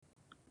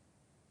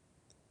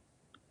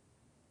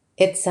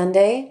It's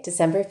Sunday,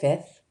 December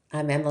 5th.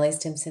 I'm Emily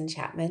Stimson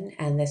Chapman,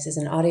 and this is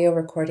an audio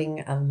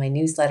recording of my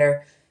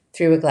newsletter,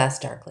 Through a Glass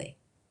Darkly.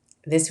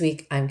 This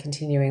week, I'm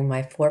continuing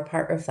my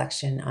 4-part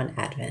reflection on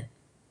Advent.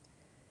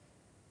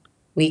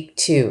 Week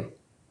 2,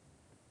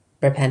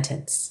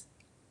 Repentance.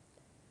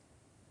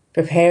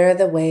 Prepare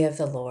the way of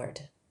the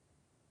Lord.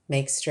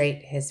 Make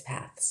straight his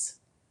paths.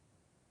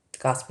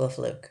 Gospel of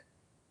Luke.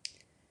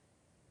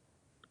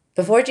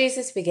 Before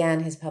Jesus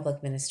began his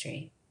public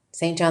ministry,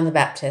 St. John the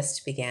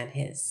Baptist began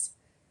his.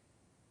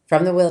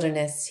 From the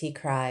wilderness, he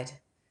cried,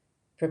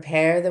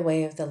 "Prepare the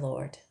way of the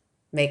Lord,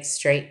 make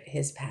straight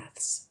his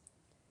paths."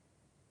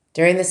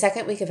 During the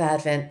second week of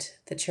Advent,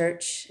 the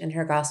Church, in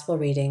her Gospel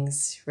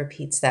readings,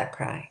 repeats that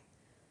cry.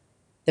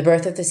 The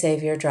birth of the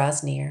Savior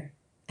draws near,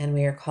 and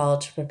we are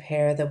called to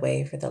prepare the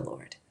way for the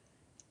Lord.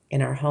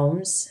 In our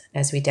homes,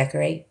 as we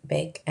decorate,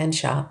 bake, and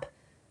shop,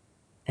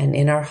 and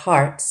in our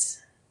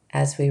hearts,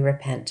 as we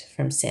repent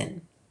from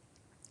sin.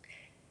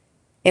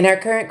 In our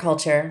current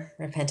culture,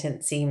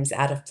 repentance seems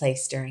out of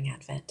place during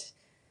Advent.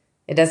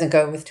 It doesn't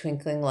go with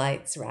twinkling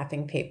lights,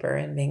 wrapping paper,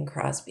 and Bing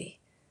Crosby.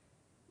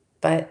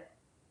 But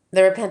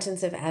the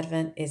repentance of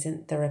Advent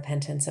isn't the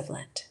repentance of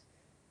Lent.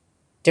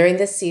 During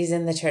this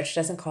season, the Church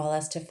doesn't call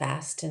us to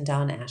fast and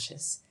don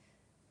ashes.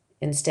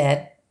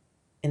 Instead,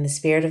 in the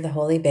spirit of the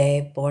Holy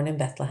Babe born in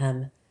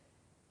Bethlehem,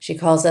 she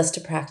calls us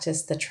to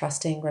practice the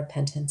trusting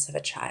repentance of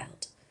a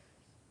child.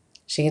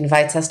 She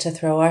invites us to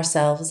throw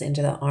ourselves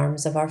into the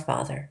arms of our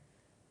Father,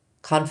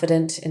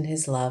 confident in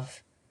his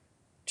love,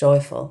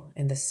 joyful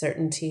in the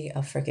certainty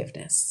of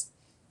forgiveness.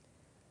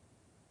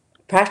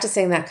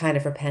 Practicing that kind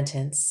of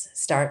repentance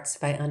starts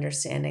by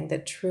understanding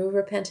that true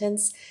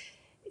repentance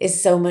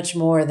is so much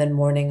more than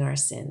mourning our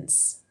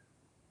sins.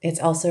 It's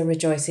also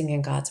rejoicing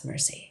in God's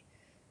mercy.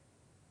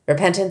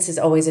 Repentance is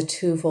always a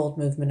twofold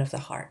movement of the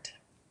heart.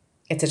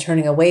 It's a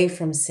turning away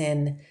from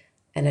sin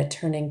and a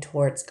turning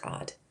towards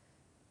God.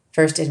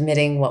 First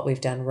admitting what we've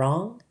done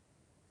wrong,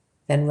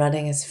 then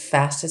running as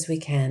fast as we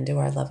can to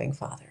our loving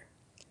Father.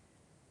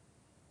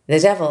 The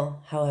devil,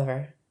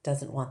 however,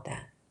 doesn't want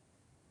that.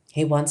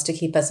 He wants to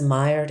keep us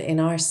mired in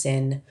our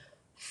sin,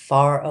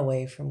 far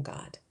away from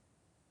God.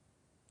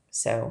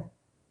 So,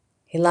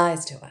 he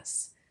lies to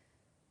us.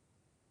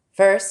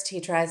 First, he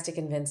tries to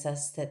convince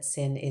us that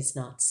sin is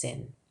not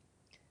sin,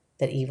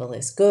 that evil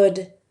is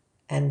good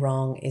and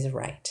wrong is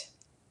right.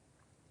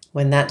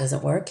 When that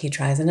doesn't work, he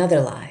tries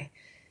another lie.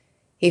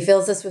 He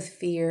fills us with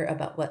fear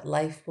about what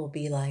life will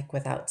be like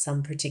without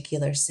some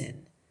particular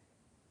sin,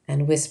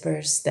 and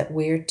whispers that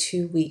we're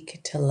too weak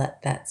to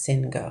let that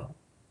sin go.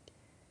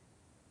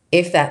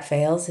 If that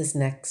fails, his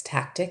next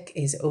tactic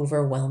is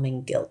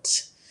overwhelming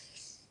guilt.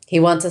 He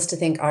wants us to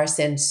think our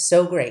sin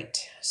so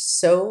great,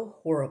 so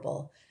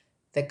horrible,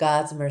 that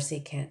God's mercy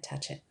can't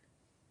touch it.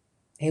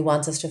 He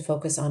wants us to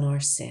focus on our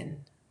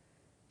sin,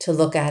 to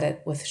look at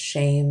it with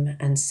shame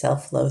and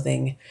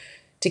self-loathing,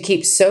 to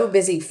keep so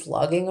busy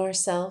flogging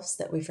ourselves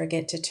that we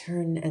forget to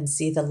turn and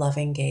see the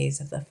loving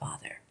gaze of the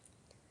Father.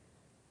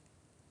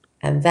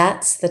 And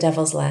that's the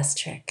devil's last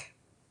trick,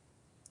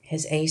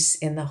 his ace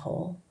in the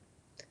hole,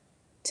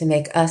 to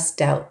make us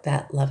doubt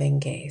that loving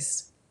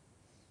gaze.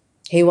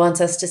 He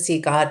wants us to see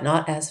God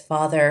not as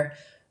Father,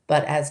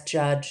 but as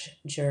judge,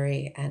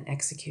 jury, and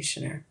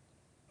executioner.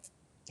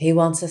 He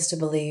wants us to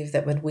believe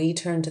that when we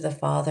turn to the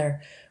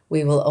Father,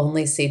 we will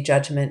only see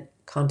judgment,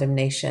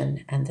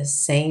 condemnation, and the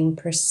same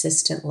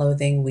persistent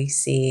loathing we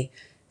see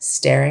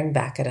staring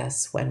back at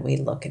us when we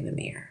look in the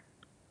mirror.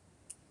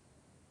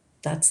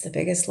 That's the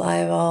biggest lie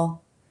of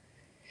all.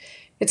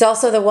 It's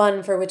also the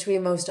one for which we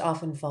most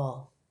often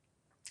fall.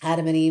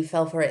 Adam and Eve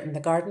fell for it in the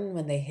garden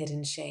when they hid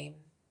in shame.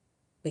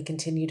 We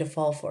continue to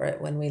fall for it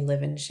when we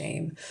live in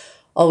shame,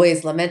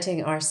 always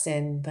lamenting our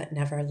sin, but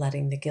never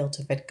letting the guilt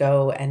of it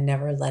go and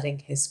never letting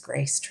his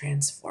grace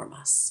transform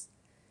us.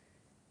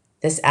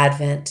 This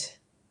Advent,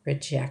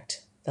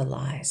 reject the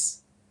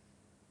lies.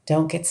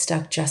 Don't get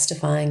stuck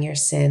justifying your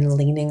sin,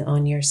 leaning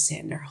on your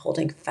sin, or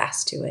holding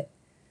fast to it.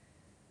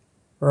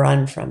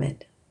 Run from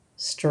it,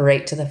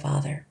 straight to the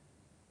Father.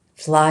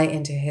 Fly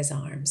into his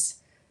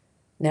arms.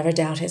 Never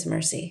doubt his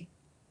mercy.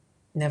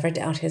 Never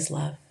doubt his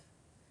love.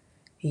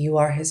 You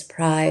are his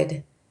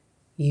pride.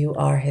 You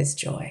are his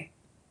joy.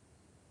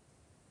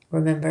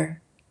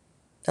 Remember,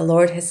 the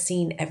Lord has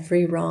seen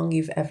every wrong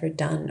you've ever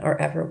done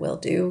or ever will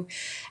do,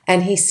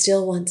 and he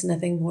still wants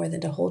nothing more than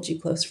to hold you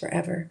close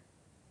forever.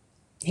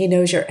 He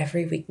knows your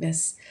every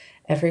weakness,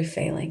 every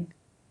failing.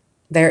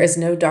 There is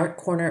no dark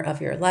corner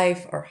of your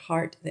life or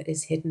heart that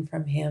is hidden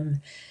from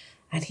him,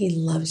 and he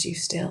loves you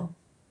still.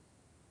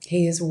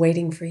 He is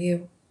waiting for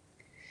you.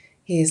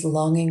 He is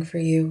longing for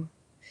you.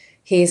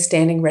 He is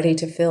standing ready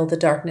to fill the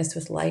darkness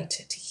with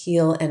light, to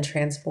heal and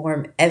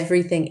transform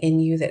everything in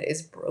you that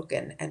is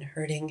broken and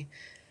hurting.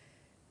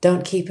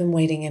 Don't keep him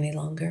waiting any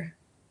longer.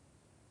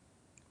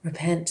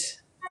 Repent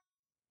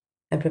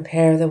and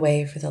prepare the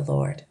way for the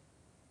Lord.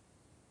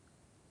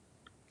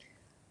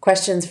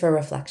 Questions for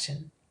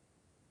reflection.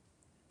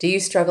 Do you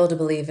struggle to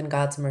believe in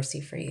God's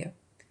mercy for you?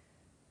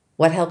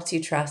 What helps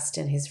you trust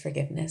in his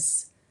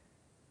forgiveness?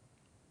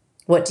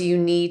 What do you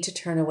need to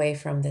turn away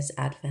from this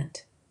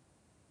Advent?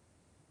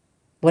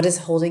 What is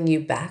holding you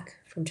back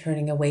from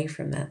turning away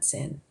from that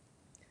sin?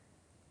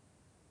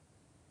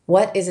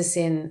 What is a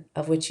sin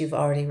of which you've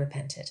already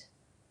repented?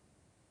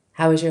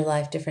 How is your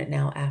life different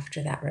now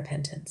after that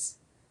repentance?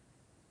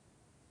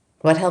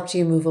 What helped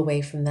you move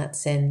away from that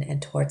sin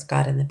and towards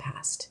God in the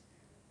past?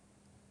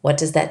 What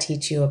does that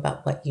teach you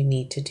about what you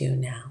need to do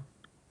now?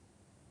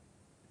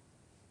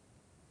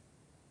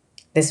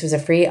 This was a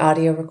free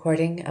audio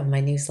recording of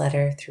my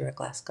newsletter, Through a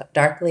Glass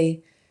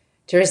Darkly.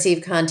 To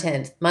receive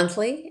content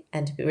monthly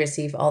and to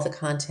receive all the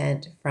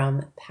content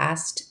from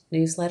past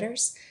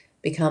newsletters,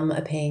 become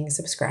a paying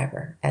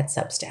subscriber at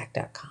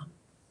substack.com.